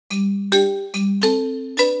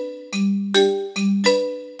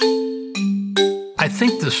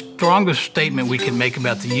think the strongest statement we can make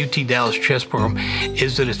about the UT Dallas chess program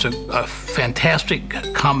is that it's a fantastic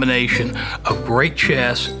combination of great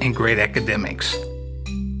chess and great academics.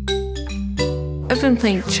 I've been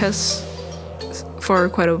playing chess for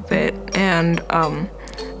quite a bit, and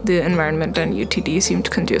the environment in UTD seemed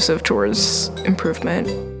conducive towards improvement.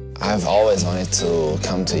 I've always wanted to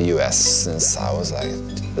come to the US since I was like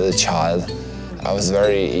a child. I was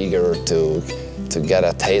very eager to get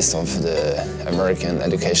a taste of the American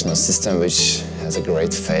educational system, which has a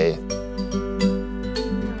great fate.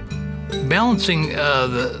 Balancing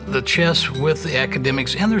the chess with the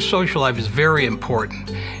academics and their social life is very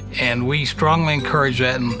important, and we strongly encourage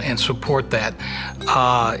that and support that.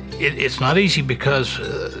 It's not easy because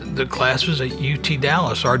the classes at UT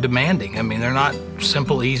Dallas are demanding. I mean, they're not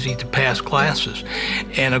simple, easy to pass classes,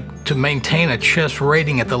 and to maintain a chess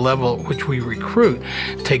rating at the level at which we recruit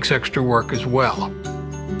takes extra work as well.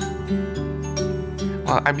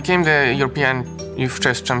 Well, I became the European Youth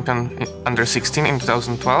Chess Champion under 16 in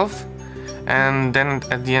 2012. And then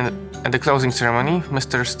at the closing ceremony,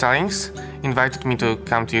 Mr. Stallings invited me to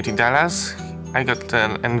come to UT Dallas. I got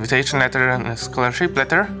an invitation letter and a scholarship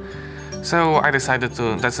letter. So I decided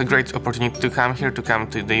that's a great opportunity to come here, to come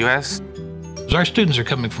to the US. Our students are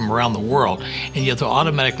coming from around the world, and yet they'll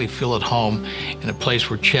automatically feel at home in a place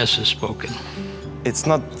where chess is spoken. It's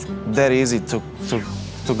not that easy to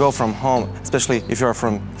go from home, especially if you're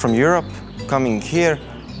from Europe. Coming here,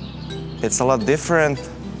 it's a lot different.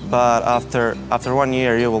 But after 1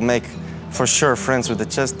 year, you will make, for sure, friends with the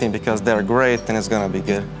chess team because they're great and it's gonna be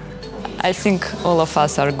good. I think all of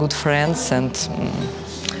us are good friends and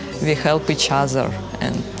we help each other.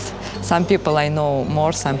 And some people I know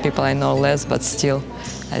more, some people I know less, but still,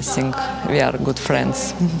 I think we are good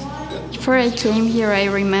friends. Before I came here, I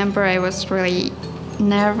remember I was really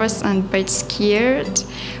nervous and a bit scared.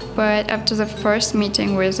 But after the first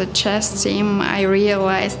meeting with the chess team, I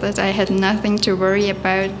realized that I had nothing to worry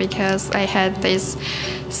about because I had these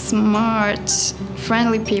smart,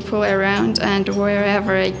 friendly people around, and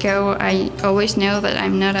wherever I go, I always know that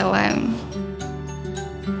I'm not alone.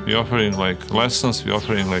 We're offering like lessons, we're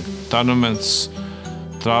offering like tournaments,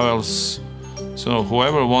 travels. So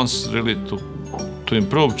whoever wants really to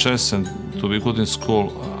improve chess and to be good in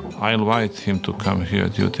school, I invite him to come here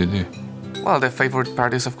at UTD. Well, the favorite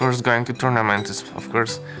part is, of course, going to tournaments. Of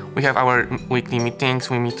course, we have our weekly meetings.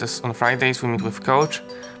 We meet us on Fridays. We meet with coach.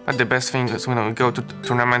 But the best thing is, we go to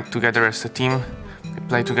tournament together as a team. We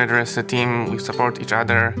play together as a team. We support each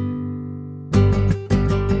other.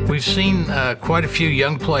 We've seen quite a few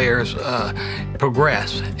young players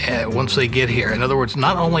progress once they get here. In other words,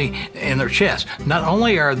 not only in their chess, not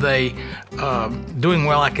only are they doing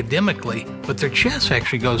well academically, but their chess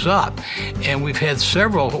actually goes up. And we've had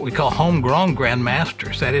several what we call homegrown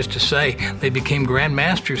grandmasters. That is to say, they became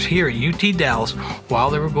grandmasters here at UT Dallas while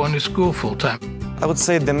they were going to school full-time. I would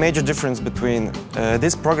say the major difference between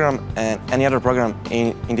this program and any other program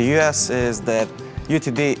in the US is that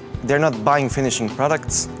UTD, they're not buying finishing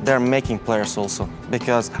products, they're making players also.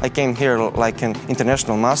 Because I came here like an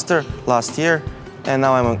international master last year, and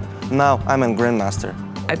now I'm a grandmaster.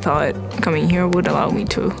 I thought coming here would allow me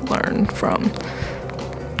to learn from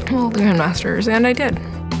the grandmasters, and I did.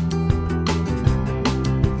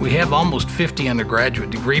 We have almost 50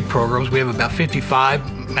 undergraduate degree programs. We have about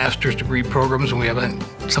 55 master's degree programs, and we have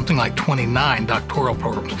something like 29 doctoral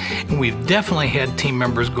programs. And we've definitely had team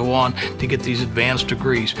members go on to get these advanced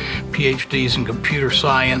degrees, PhDs in computer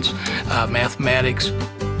science, mathematics.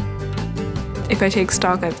 If I take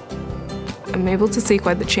stock, I'm able to see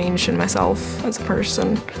quite the change in myself as a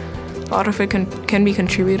person. A lot of it can be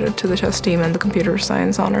contributed to the chess team and the computer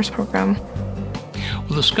science honors program.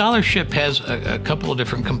 Well, the scholarship has a couple of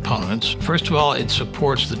different components. First of all, it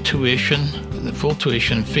supports the tuition, the full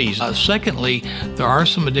tuition fees. Secondly, there are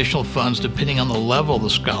some additional funds depending on the level of the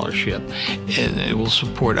scholarship. It will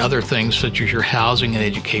support other things such as your housing and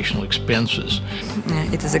educational expenses.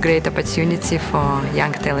 It is a great opportunity for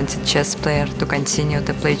young talented chess players to continue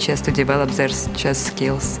to play chess, to develop their chess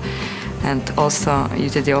skills. And also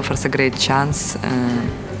UTD offers a great chance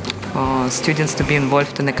for students to be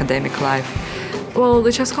involved in academic life. Well,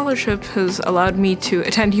 the chess scholarship has allowed me to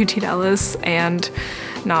attend UT Dallas and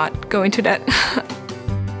not go into debt.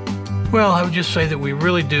 Well, I would just say that we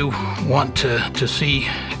really do want to see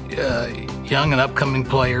young and upcoming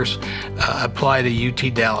players apply to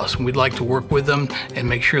UT Dallas. And we'd like to work with them and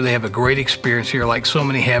make sure they have a great experience here like so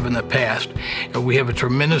many have in the past. We have a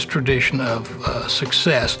tremendous tradition of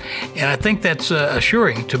success, and I think that's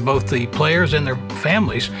assuring to both the players and their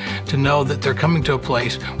families to know that they're coming to a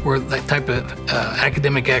place where that type of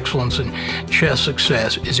academic excellence and chess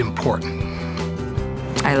success is important.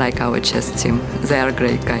 I like our chess team. They are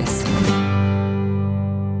great guys.